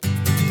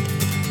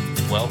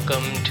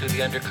Welcome to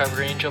the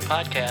Undercover Angel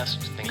podcast.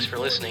 Thanks for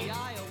listening.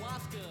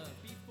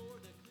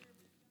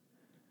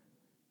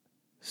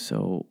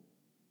 So,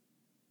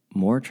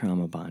 more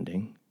trauma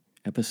bonding,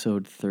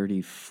 episode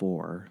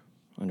 34,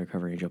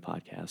 Undercover Angel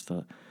podcast.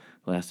 The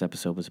last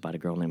episode was about a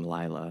girl named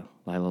Lilah.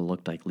 Lilah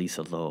looked like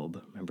Lisa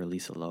Loeb. Remember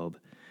Lisa Loeb?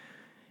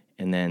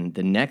 And then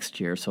the next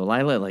year, so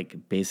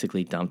Lilah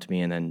basically dumped me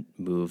and then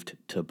moved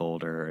to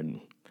Boulder, and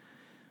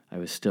I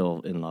was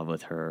still in love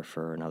with her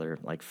for another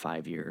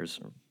 5 years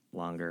or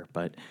longer.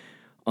 But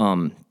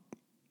the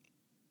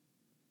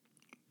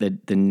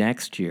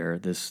next year,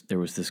 there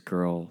was this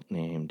girl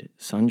named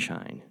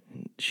Sunshine.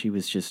 And she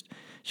was this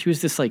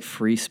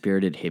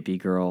free-spirited hippie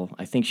girl.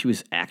 I think she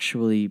was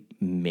actually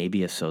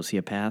maybe a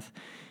sociopath,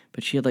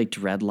 but she had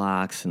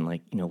dreadlocks and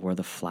wore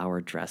the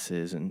flower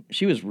dresses, and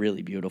she was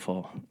really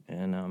beautiful.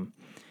 And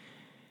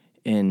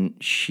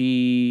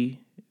she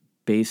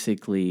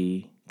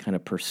basically kind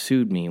of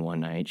pursued me one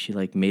night. She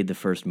made the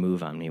first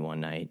move on me one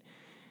night,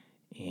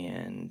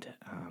 and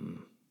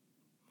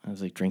I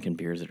was drinking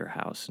beers at her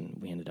house, and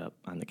we ended up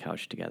on the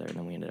couch together, and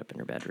then we ended up in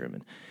her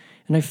bedroom,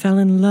 and I fell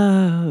in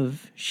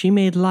love. She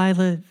made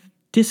Lilah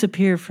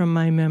disappear from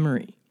my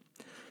memory,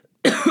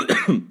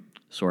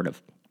 sort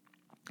of.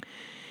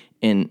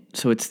 And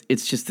so it's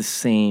just the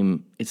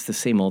same. It's the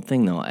same old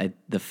thing, though.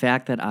 The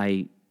fact that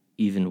I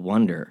even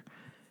wonder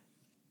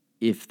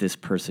if this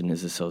person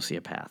is a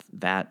sociopath,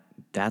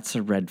 that's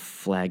a red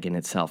flag in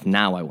itself.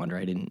 Now I wonder.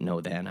 I didn't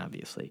know then,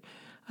 obviously.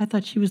 I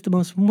thought she was the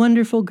most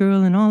wonderful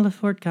girl in all of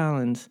Fort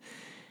Collins.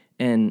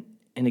 And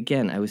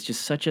again, I was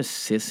just such a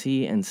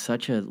sissy and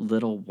such a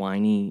little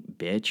whiny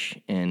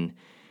bitch. And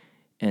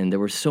there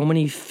were so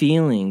many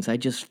feelings. I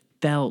just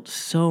felt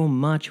so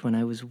much when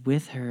I was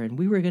with her, and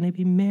we were going to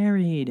be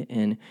married.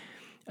 And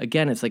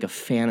again, it's like a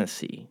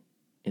fantasy.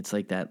 It's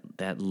like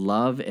that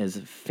love as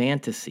a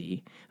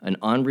fantasy, an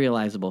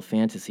unrealizable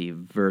fantasy,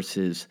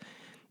 versus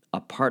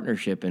a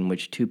partnership in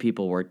which two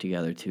people work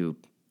together to,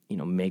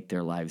 make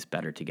their lives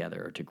better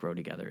together or to grow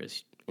together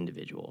as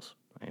individuals,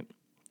 right?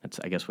 That's,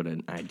 I guess, what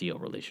an ideal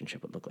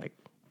relationship would look like.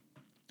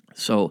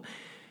 So,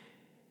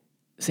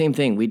 same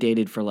thing. We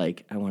dated for I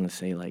want to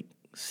say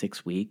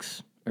 6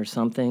 weeks or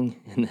something,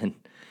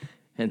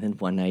 and then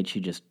one night she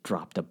just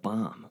dropped a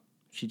bomb.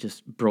 She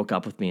just broke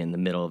up with me in the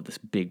middle of this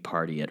big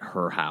party at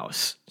her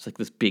house. It's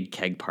this big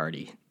keg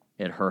party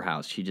at her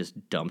house. She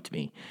just dumped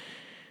me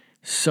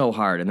so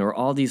hard, and there were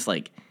all these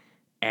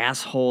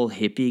asshole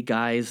hippie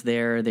guys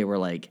there. They were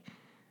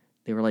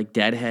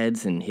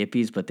deadheads and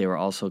hippies, but they were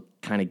also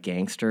kind of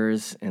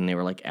gangsters, and they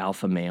were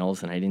alpha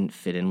males, and I didn't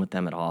fit in with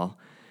them at all.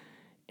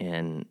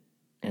 And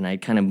I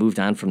kind of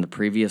moved on from the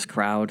previous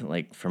crowd,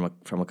 from a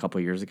couple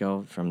of years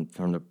ago.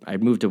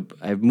 I've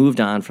moved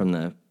on from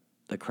the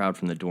crowd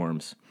from the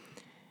dorms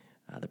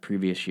the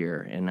previous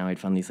year, and now I'd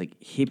found these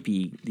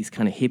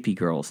kind of hippie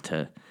girls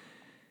to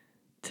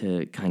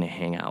kind of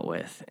hang out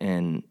with.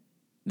 And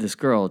this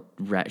girl,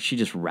 she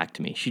just wrecked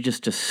me. She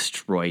just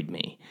destroyed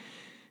me.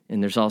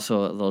 And there's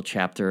also a little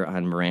chapter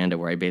on Miranda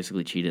where I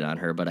basically cheated on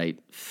her, but I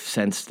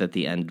sensed that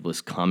the end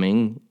was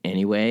coming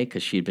anyway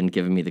because she had been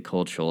giving me the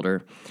cold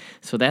shoulder.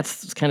 So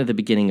that's kind of the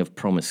beginning of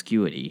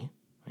promiscuity,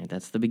 right?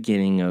 That's the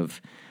beginning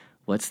of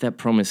what's that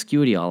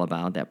promiscuity all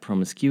about? That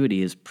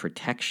promiscuity is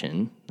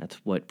protection. That's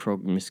what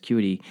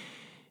promiscuity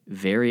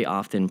very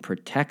often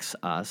protects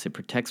us. It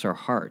protects our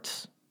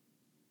hearts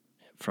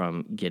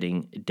from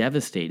getting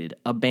devastated,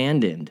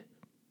 abandoned,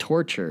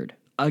 tortured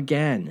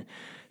again.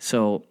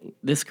 So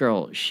this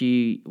girl,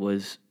 she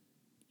was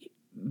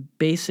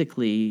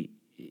basically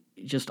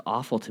just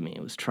awful to me.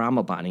 It was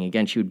trauma bonding.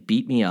 Again, she would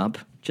beat me up,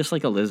 just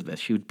like Elizabeth.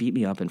 She would beat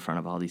me up in front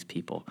of all these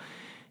people,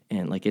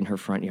 and in her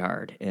front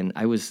yard. And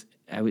I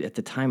at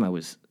the time, I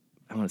want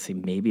to say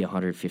maybe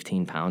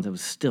 115 pounds. I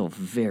was still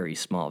very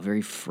small,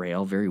 very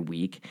frail, very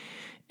weak.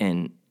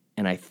 And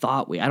I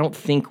don't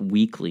think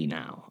weakly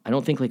now. I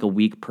don't think like a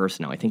weak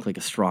person now. I think like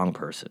a strong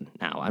person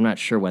now. I'm not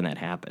sure when that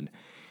happened.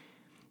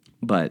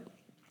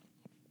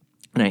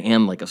 And I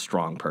am like a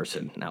strong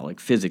person now,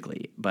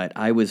 physically. But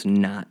I was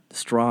not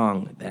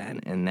strong then,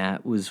 and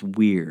that was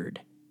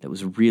weird. That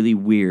was really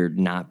weird,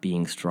 not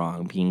being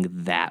strong, being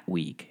that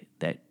weak,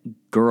 that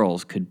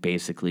girls could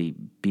basically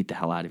beat the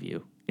hell out of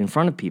you in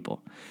front of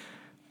people,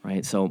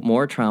 right? So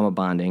more trauma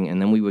bonding,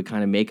 and then we would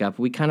kind of make up.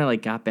 We kind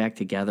of got back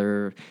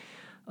together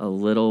a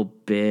little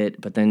bit,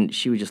 but then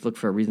she would just look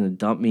for a reason to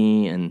dump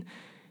me, and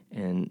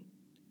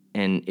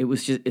it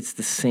was just, it's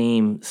the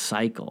same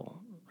cycle,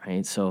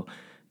 right? So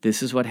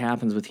this is what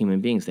happens with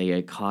human beings. They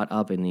get caught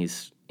up in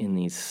these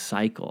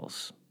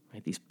cycles,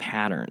 right? These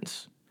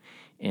patterns.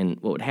 And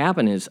what would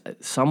happen is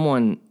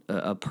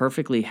a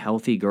perfectly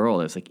healthy girl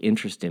that's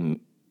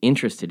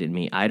interested in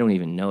me, I don't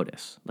even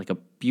notice. Like a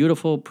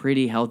beautiful,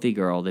 pretty, healthy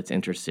girl that's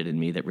interested in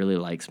me, that really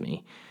likes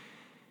me,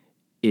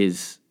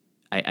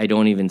 I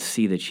don't even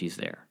see that she's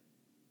there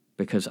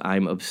because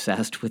I'm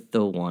obsessed with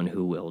the one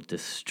who will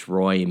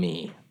destroy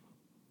me.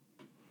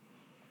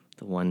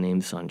 The one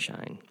named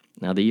Sunshine.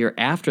 Now, the year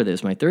after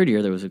this, my third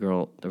year, there was a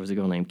girl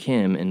named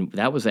Kim, and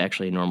that was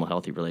actually a normal,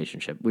 healthy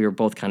relationship. We were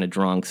both kind of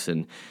drunks,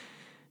 and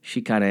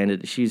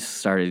she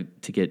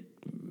started to get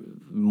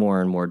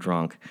more and more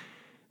drunk.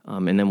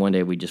 And then one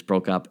day we just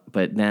broke up.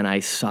 But then I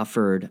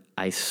suffered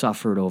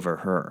over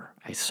her.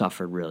 I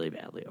suffered really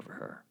badly over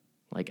her.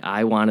 Like,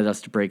 I wanted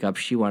us to break up.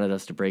 She wanted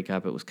us to break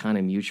up. It was kind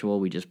of mutual.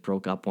 We just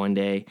broke up one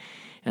day.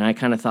 And I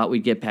kind of thought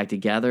we'd get back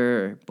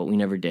together, but we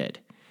never did.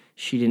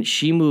 She didn't.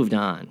 She moved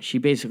on. She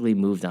basically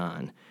moved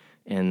on.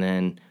 And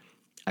then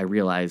I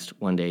realized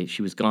one day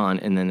she was gone,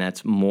 and then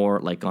that's more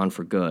like gone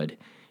for good.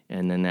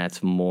 And then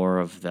that's more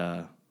of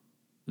the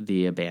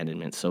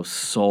abandonment. So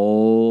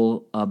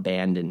soul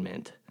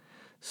abandonment.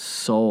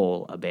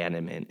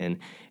 And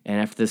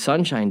after the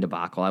Sunshine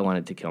debacle, I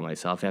wanted to kill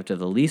myself. After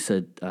the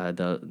Lilah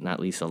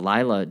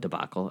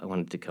debacle, I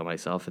wanted to kill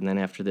myself. And then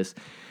after this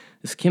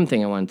Kim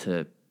thing, I wanted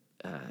to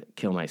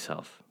kill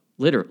myself.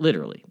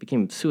 Literally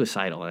became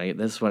suicidal. And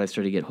this is when I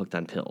started to get hooked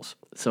on pills.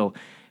 So,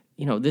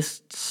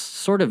 this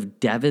sort of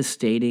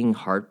devastating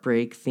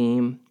heartbreak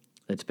theme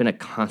that's been a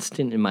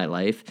constant in my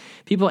life.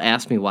 People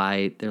ask me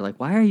why. They're like,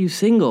 "Why are you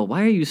single?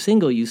 Why are you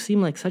single? You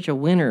seem like such a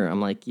winner." I'm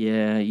like,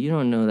 "Yeah, you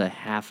don't know the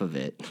half of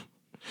it.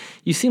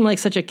 You seem like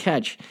such a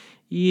catch.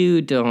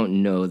 You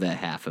don't know the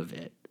half of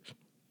it."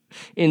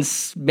 In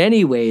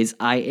many ways,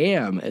 I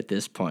am at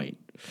this point.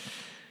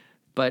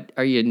 But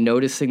are you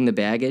noticing the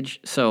baggage?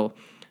 So,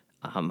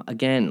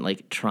 again,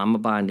 like trauma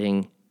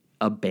bonding,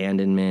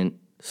 abandonment,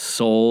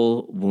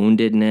 soul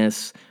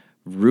woundedness,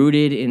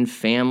 rooted in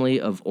family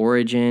of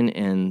origin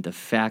and the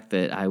fact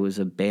that I was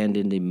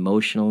abandoned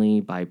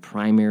emotionally by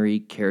primary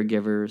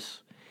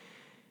caregivers.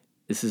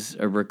 This is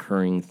a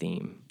recurring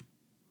theme,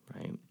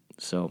 right?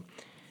 So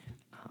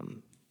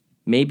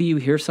maybe you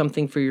hear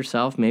something for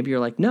yourself. Maybe you're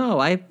like, no,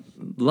 I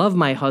love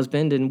my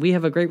husband and we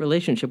have a great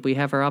relationship. We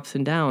have our ups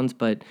and downs,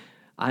 but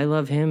I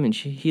love him and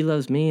he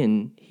loves me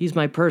and he's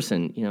my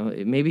person.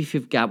 Maybe if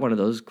you've got one of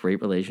those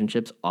great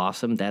relationships,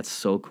 awesome. That's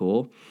so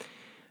cool.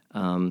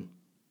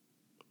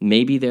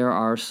 Maybe there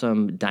are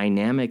some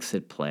dynamics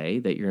at play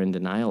that you're in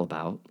denial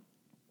about.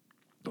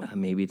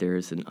 Maybe there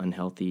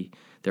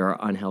are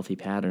unhealthy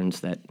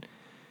patterns that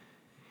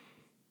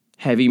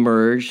have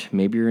emerged.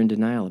 Maybe you're in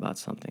denial about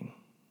something.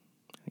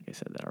 I think I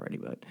said that already,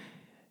 but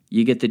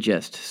you get the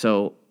gist.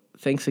 So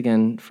thanks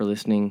again for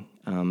listening.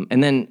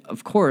 And then,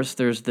 of course,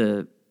 there's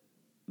the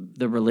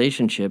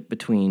relationship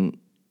between,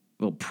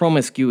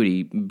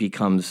 promiscuity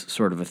becomes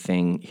sort of a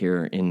thing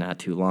here in not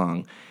too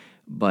long.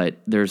 But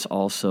there's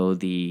also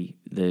the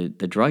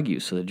drug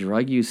use. So the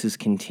drug use is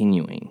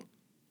continuing.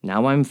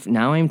 Now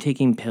I'm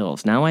taking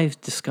pills. Now I've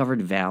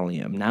discovered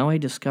Valium. Now I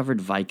discovered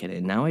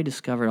Vicodin. Now I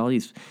discovered all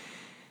these.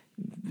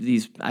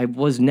 I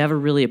was never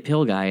really a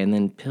pill guy, and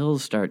then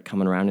pills start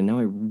coming around, and now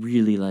I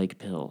really like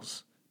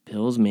pills.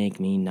 Pills make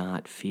me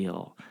not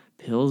feel.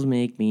 Pills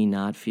make me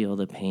not feel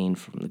the pain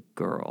from the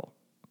girl.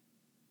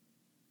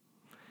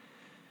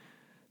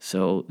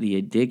 So the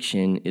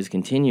addiction is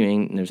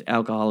continuing, and there's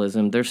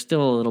alcoholism. There's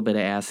still a little bit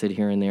of acid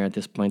here and there at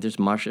this point. There's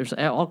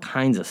all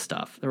kinds of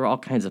stuff. There were all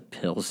kinds of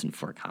pills in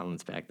Fort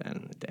Collins back then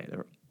in the day. There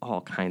were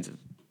all kinds of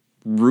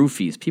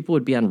roofies. People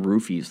would be on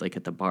roofies, like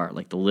at the bar,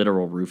 like the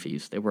literal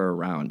roofies. They were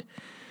around.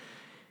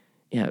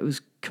 Yeah, it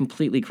was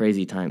completely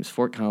crazy times.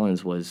 Fort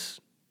Collins was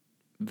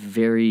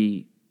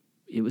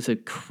it was a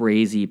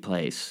crazy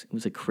place. It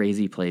was a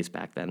crazy place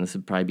back then. This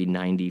would probably be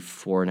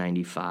 94,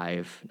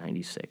 95,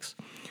 96.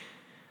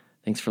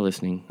 Thanks for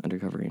listening,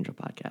 Undercover Angel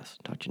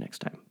Podcast. Talk to you next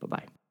time.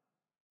 Bye-bye.